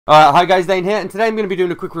Hi guys, Dane here, and today I'm going to be doing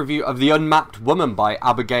a quick review of The Unmapped Woman by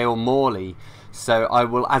Abegail Morley. So I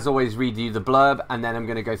will, as always, read you the blurb, and then I'm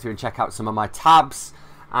going to go through and check out some of my tabs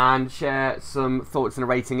and share some thoughts and a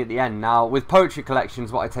rating at the end. Now, with poetry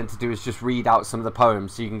collections, what I tend to do is just read out some of the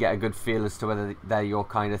poems so you can get a good feel as to whether they're your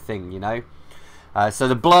kind of thing, you know? So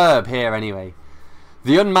the blurb here, anyway.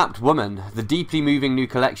 The Unmapped Woman, the deeply moving new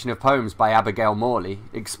collection of poems by Abegail Morley,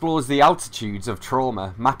 explores the altitudes of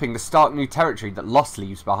trauma, mapping the stark new territory that loss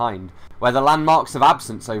leaves behind, where the landmarks of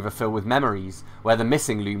absence overfill with memories, where the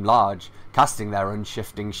missing loom large, casting their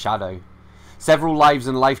unshifting shadow. Several lives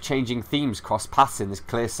and life-changing themes cross paths in this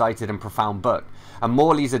clear-sighted and profound book, and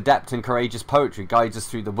Morley's adept and courageous poetry guides us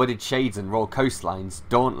through the wooded shades and raw coastlines,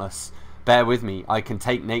 dauntless. Bear with me, I can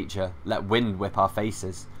take nature, let wind whip our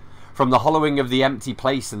faces. From the hollowing of the empty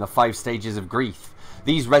place and the 5 stages of grief,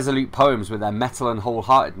 these resolute poems with their mettle and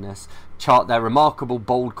wholeheartedness chart their remarkable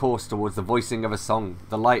bold course towards the voicing of a song,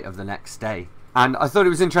 the light of the next day. And I thought it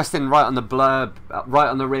was interesting, right on the blurb, right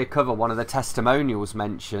on the rear cover, one of the testimonials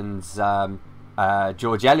mentions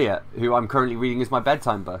George Eliot, who I'm currently reading as my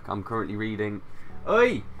bedtime book. I'm currently reading...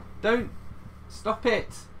 Oi! Don't! Stop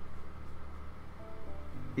it!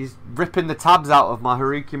 He's ripping the tabs out of my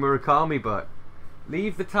Haruki Murakami book.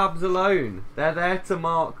 Leave the tabs alone. They're there to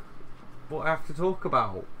mark what I have to talk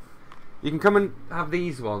about. You can come and have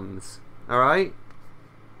these ones. Alright?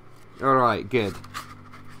 Alright, good.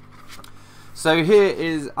 So here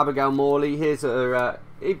is Abegail Morley. Here's her...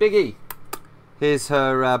 hey, Biggie! Here's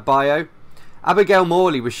her bio. Abegail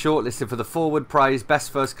Morley was shortlisted for the Forward Prize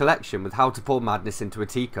Best First Collection with How to Pour Madness into a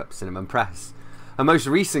Teacup, Cinnamon Press. Her most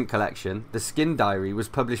recent collection, The Skin Diary, was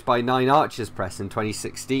published by Nine Arches Press in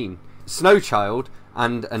 2016. Snowchild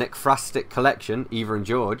and an ekphrastic collection, Eva and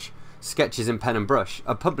George, Sketches in Pen and Brush,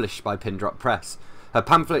 are published by Pindrop Press. Her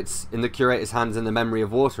pamphlets, In the Curator's Hands and the Memory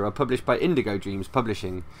of Water, are published by Indigo Dreams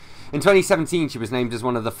Publishing. In 2017, she was named as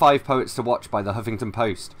one of the 5 poets to watch by the Huffington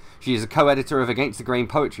Post. She is a co-editor of Against the Grain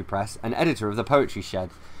Poetry Press and editor of The Poetry Shed.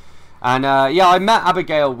 And yeah, I met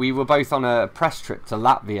Abegail. We were both on a press trip to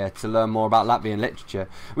Latvia to learn more about Latvian literature,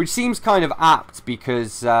 which seems kind of apt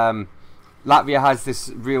because Latvia has this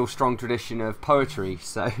real strong tradition of poetry.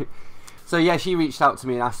 So yeah, she reached out to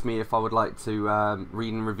me and asked me if I would like to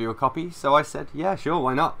read and review a copy. So I said, yeah, sure,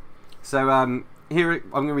 why not? So here,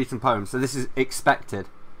 I'm going to read some poems. So this is Expected.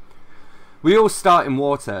 We all start in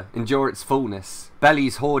water, endure its fullness,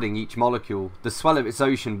 bellies hoarding each molecule, the swell of its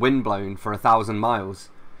ocean windblown for 1,000 miles.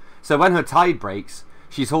 So when her tide breaks,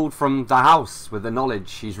 she's hauled from the house with the knowledge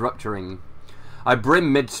she's rupturing. I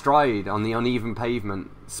brim mid-stride on the uneven pavement,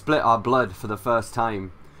 split our blood for the first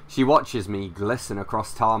time. She watches me glisten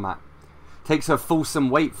across tarmac, takes her fulsome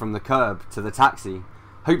weight from the curb to the taxi,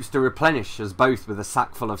 hopes to replenish us both with a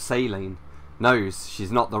sackful of saline, knows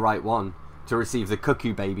she's not the right one to receive the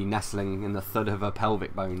cuckoo baby nestling in the thud of her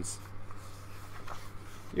pelvic bones.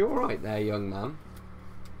 You alright there, young man?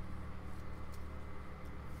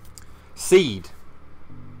 Seed.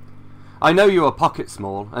 I know you are pocket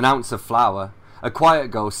small, an ounce of flour, a quiet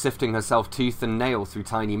girl sifting herself tooth and nail through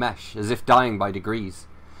tiny mesh, as if dying by degrees.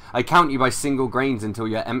 I count you by single grains until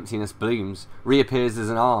your emptiness blooms, reappears as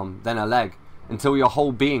an arm, then a leg, until your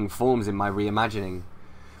whole being forms in my reimagining.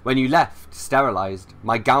 When you left, sterilized,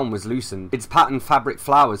 my gown was loosened, its patterned fabric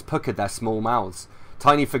flowers puckered their small mouths,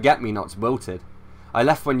 tiny forget-me-nots wilted. I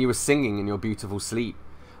left when you were singing in your beautiful sleep.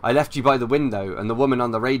 I left you by the window, and the woman on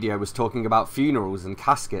the radio was talking about funerals and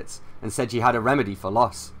caskets, and said she had a remedy for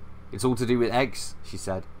loss. It's all to do with eggs, she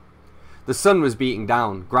said. The sun was beating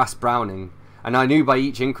down, grass browning, and I knew by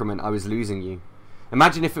each increment I was losing you.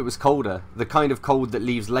 Imagine if it was colder, the kind of cold that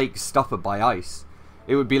leaves lakes stoppered by ice.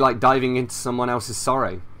 It would be like diving into someone else's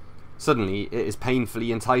sorrow. Suddenly, it is painfully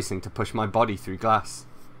enticing to push my body through glass.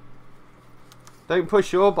 Don't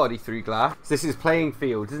push your body through glass. This is playing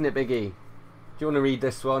field, isn't it, Big E? Do you want to read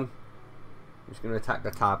this one? I'm just going to attack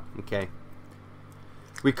the tab. Okay.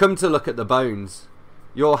 We come to look at the bones.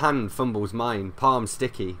 Your hand fumbles mine, palm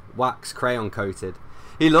sticky, wax crayon coated.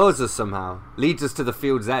 He lures us somehow, leads us to the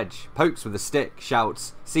field's edge, pokes with a stick,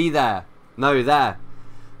 shouts, "See there! No, there!"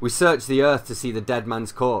 We search the earth to see the dead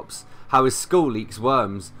man's corpse, how his skull leaks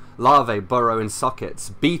worms, larvae burrow in sockets,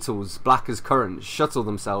 beetles, black as currants, shuttle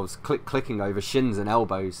themselves, clicking over shins and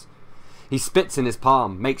elbows. He spits in his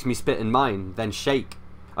palm, makes me spit in mine, then shake.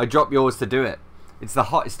 I drop yours to do it. It's the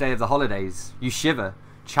hottest day of the holidays. You shiver,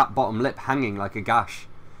 chapped bottom lip hanging like a gash.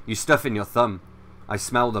 You stuff in your thumb. I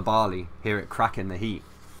smell the barley, hear it crack in the heat.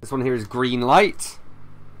 This one here is Green Light.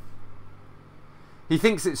 He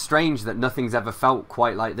thinks it's strange that nothing's ever felt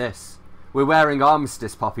quite like this. We're wearing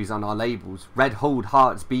armistice poppies on our labels, red-hulled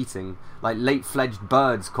hearts beating, like late-fledged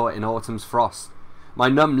birds caught in autumn's frost. My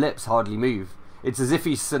numb lips hardly move. It's as if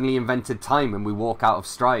he's suddenly invented time when we walk out of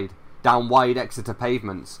stride, down wide Exeter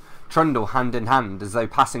pavements, trundle hand in hand as though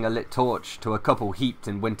passing a lit torch to a couple heaped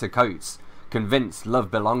in winter coats, convinced love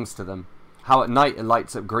belongs to them. How at night it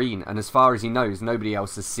lights up green, and as far as he knows, nobody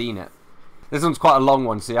else has seen it. This one's quite a long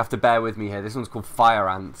one, so you have to bear with me here. This one's called Fire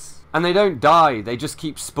Ants. And they don't die, they just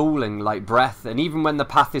keep spooling like breath, and even when the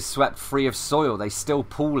path is swept free of soil, they still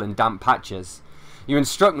pool in damp patches. You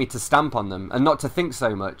instruct me to stamp on them, and not to think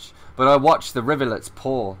so much, but I watch the rivulets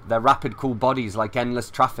pour, their rapid cool bodies like endless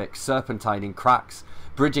traffic, serpentining cracks,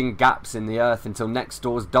 bridging gaps in the earth until next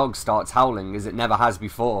door's dog starts howling as it never has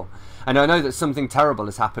before. And I know that something terrible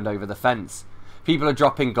has happened over the fence. People are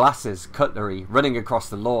dropping glasses, cutlery, running across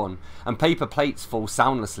the lawn, and paper plates fall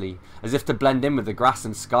soundlessly, as if to blend in with the grass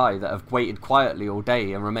and sky that have waited quietly all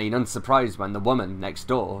day and remain unsurprised when the woman next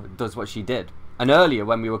door does what she did. And earlier,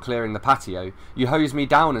 when we were clearing the patio, you hosed me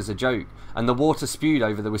down as a joke, and the water spewed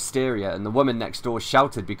over the wisteria, and the woman next door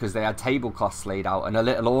shouted because they had tablecloths laid out and a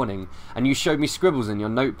little awning, and you showed me scribbles in your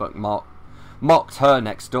notebook, mocked her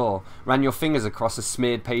next door, ran your fingers across a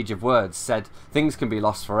smeared page of words, said, "Things can be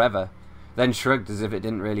lost forever," then shrugged as if it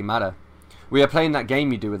didn't really matter. We are playing that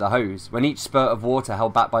game you do with a hose, when each spurt of water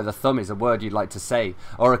held back by the thumb is a word you'd like to say,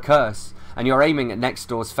 or a curse, and you're aiming at next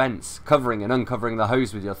door's fence, covering and uncovering the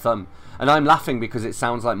hose with your thumb, and I'm laughing because it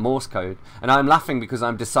sounds like Morse code, and I'm laughing because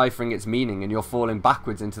I'm deciphering its meaning and you're falling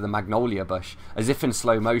backwards into the magnolia bush, as if in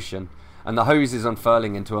slow motion, and the hose is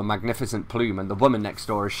unfurling into a magnificent plume and the woman next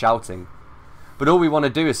door is shouting. But all we want to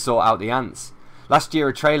do is sort out the ants. Last year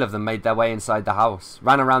a trail of them made their way inside the house,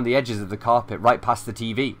 ran around the edges of the carpet right past the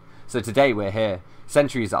TV. So today we're here,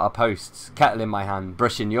 sentries at our posts, kettle in my hand,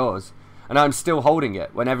 brush in yours. And I'm still holding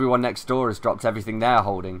it when everyone next door has dropped everything they're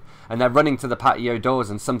holding, and they're running to the patio doors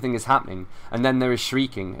and something is happening, and then there is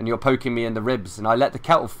shrieking, and you're poking me in the ribs, and I let the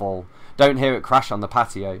kettle fall. Don't hear it crash on the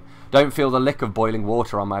patio. Don't feel the lick of boiling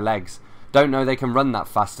water on my legs. Don't know they can run that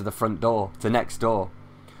fast to the front door, to next door.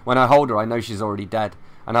 When I hold her, I know she's already dead,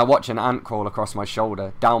 and I watch an ant crawl across my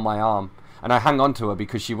shoulder, down my arm, and I hang on to her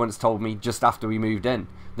because she once told me, just after we moved in,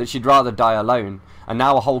 that she'd rather die alone, and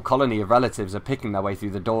now a whole colony of relatives are picking their way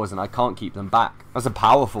through the doors and I can't keep them back. That's a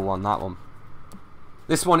powerful one, that one.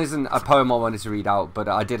 This one isn't a poem I wanted to read out, but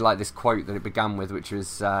I did like this quote that it began with, which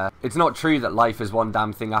was, "It's not true that life is one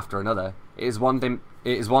damn thing after another. It is one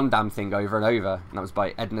damn thing over and over." And that was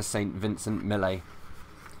by Edna St. Vincent Millay.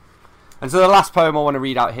 And so the last poem I want to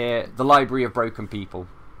read out here, "The Library of Broken People,"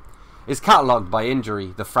 is catalogued by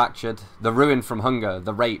injury, the fractured, the ruined from hunger,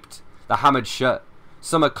 the raped, the hammered shut.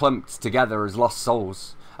 Some are clumped together as lost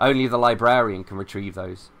souls. Only the librarian can retrieve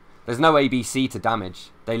those. There's no ABC to damage.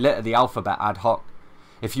 They litter the alphabet ad hoc.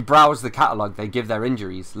 If you browse the catalogue, they give their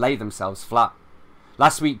injuries, lay themselves flat.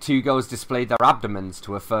 Last week, 2 girls displayed their abdomens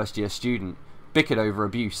to a first-year student, bickered over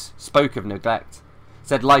abuse, spoke of neglect,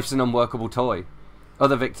 said life's an unworkable toy.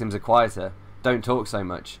 Other victims are quieter, don't talk so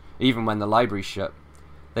much, even when the library's shut.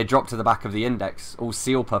 They drop to the back of the index, all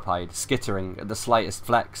seal pup-eyed, skittering at the slightest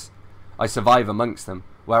flex. I survive amongst them,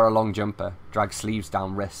 wear a long jumper, drag sleeves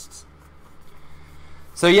down wrists.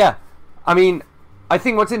 So yeah, I mean, I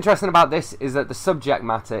think what's interesting about this is that the subject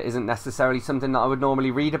matter isn't necessarily something that I would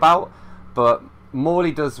normally read about, but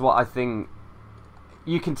Morley does what I think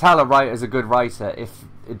you can tell a writer's a good writer if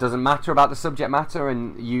it doesn't matter about the subject matter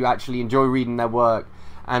and you actually enjoy reading their work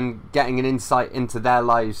and getting an insight into their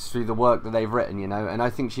lives through the work that they've written, you know, and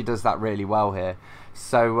I think she does that really well here.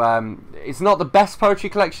 So it's not the best poetry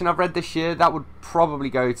collection I've read this year. That would probably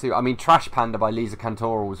go to, I mean, Trash Panda by Lisa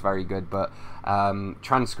Cantora was very good, but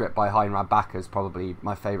Transcript by Heinrad Backer is probably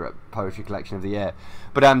my favourite poetry collection of the year.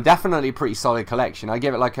 But definitely a pretty solid collection. I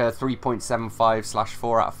give it like a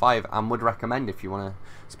 3.75/4 out of 5 and would recommend if you want to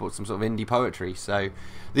support some sort of indie poetry. So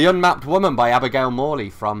The Unmapped Woman by Abegail Morley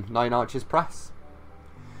from Nine Arches Press.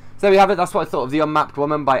 So there we have it, that's what I thought of The Unmapped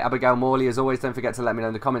Woman by Abegail Morley. As always, don't forget to let me know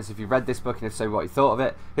in the comments if you've read this book and if so, what you thought of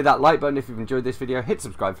it. Hit that like button if you've enjoyed this video, hit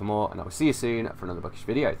subscribe for more, and I will see you soon for another bookish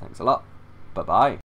video. Thanks a lot. Bye-bye.